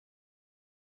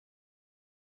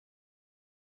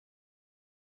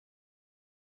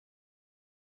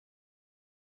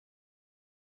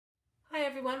Hi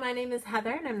everyone, my name is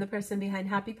Heather and I'm the person behind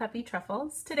Happy Puppy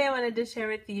Truffles. Today I wanted to share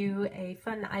with you a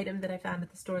fun item that I found at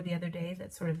the store the other day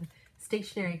that's sort of a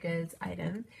stationary goods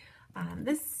item.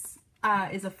 This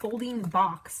is a folding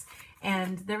box,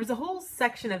 and there was a whole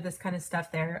section of this kind of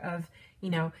stuff there of,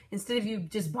 instead of you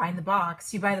just buying the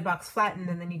box, you buy the box flattened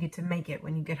and then you get to make it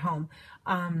when you get home.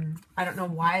 I don't know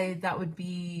why that would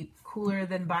be cooler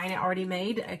than buying it already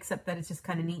made, except that it's just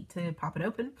kind of neat to pop it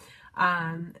open.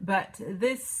 But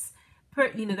this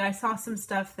I saw some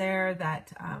stuff there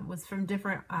that was from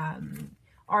different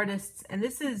artists, and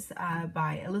this is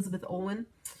by Elizabeth Olwen,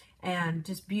 and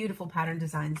just beautiful pattern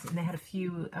designs, and they had a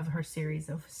few of her series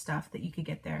of stuff that you could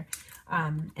get there,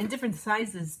 and different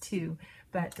sizes too,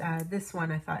 but this one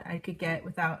I thought I could get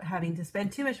without having to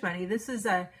spend too much money. This is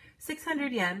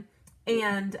 600 yen,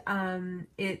 and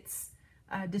it's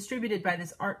distributed by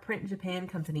this Art Print Japan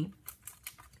company,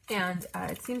 and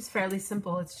it seems fairly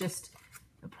simple. It's just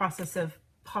a process of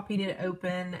popping it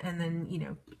open and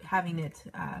then, having it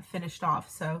finished off.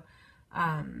 So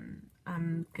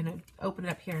I'm gonna open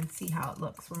it up here and see how it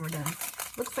looks when we're done.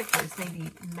 Looks like there's maybe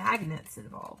magnets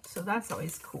involved, so that's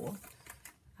always cool.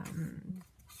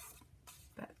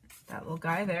 But that little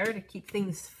guy there to keep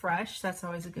things fresh, that's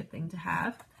always a good thing to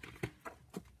have.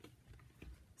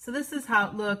 So this is how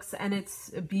it looks, and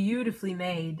it's beautifully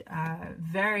made.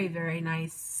 Very, very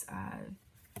nice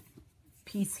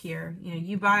piece here.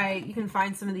 You can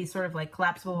find some of these sort of like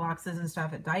collapsible boxes and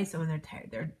stuff at Daiso, and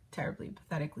they're terribly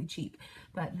pathetically cheap,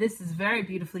 but this is very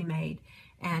beautifully made,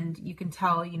 and you can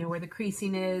tell where the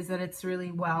creasing is, that it's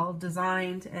really well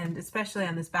designed, and especially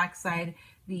on this back side,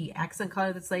 the accent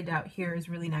color that's laid out here is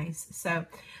really nice. So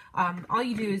all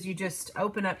you do is you just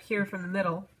open up here from the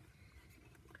middle,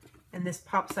 and this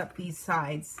pops up these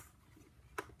sides.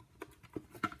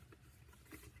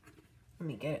 Let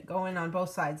me get it going on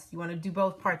both sides. You want to do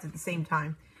both parts at the same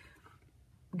time.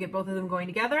 Get both of them going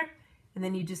together, and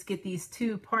then you just get these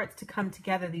two parts to come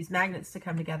together, these magnets to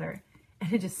come together,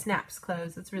 and it just snaps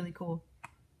closed. It's really cool.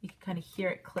 You can kind of hear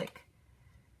it click.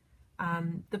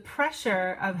 The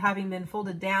pressure of having been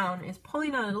folded down is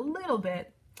pulling on it a little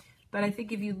bit, but I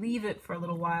think if you leave it for a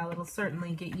little while, it'll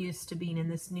certainly get used to being in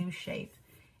this new shape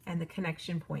and the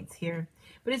connection points here.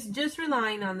 But it's just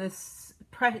relying on this,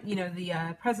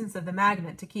 the presence of the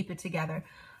magnet to keep it together.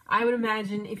 I would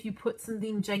imagine if you put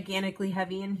something gigantically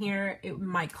heavy in here, it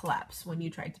might collapse when you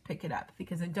tried to pick it up,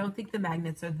 because I don't think the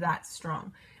magnets are that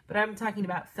strong. But I'm talking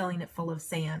about filling it full of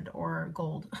sand or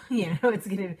gold. It's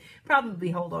going to probably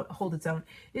hold its own.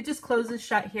 It just closes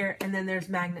shut here, and then there's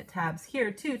magnet tabs here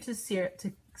too to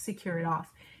secure it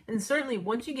off. And certainly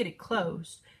once you get it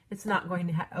closed, it's not going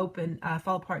to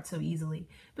fall apart so easily.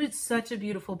 But it's such a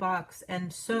beautiful box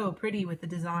and so pretty with the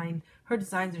design. Her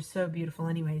designs are so beautiful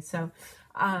anyway. So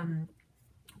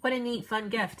what a neat, fun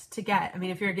gift to get. I mean,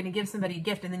 if you're going to give somebody a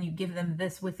gift and then you give them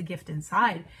this with the gift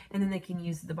inside, and then they can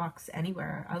use the box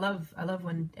anywhere. I love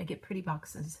when I get pretty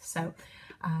boxes. So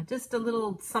just a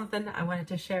little something I wanted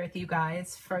to share with you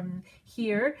guys from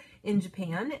here in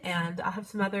Japan, and I'll have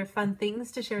some other fun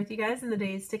things to share with you guys in the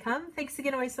days to come. Thanks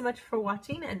again always so much for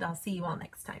watching, and I'll see you all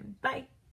next time. Bye.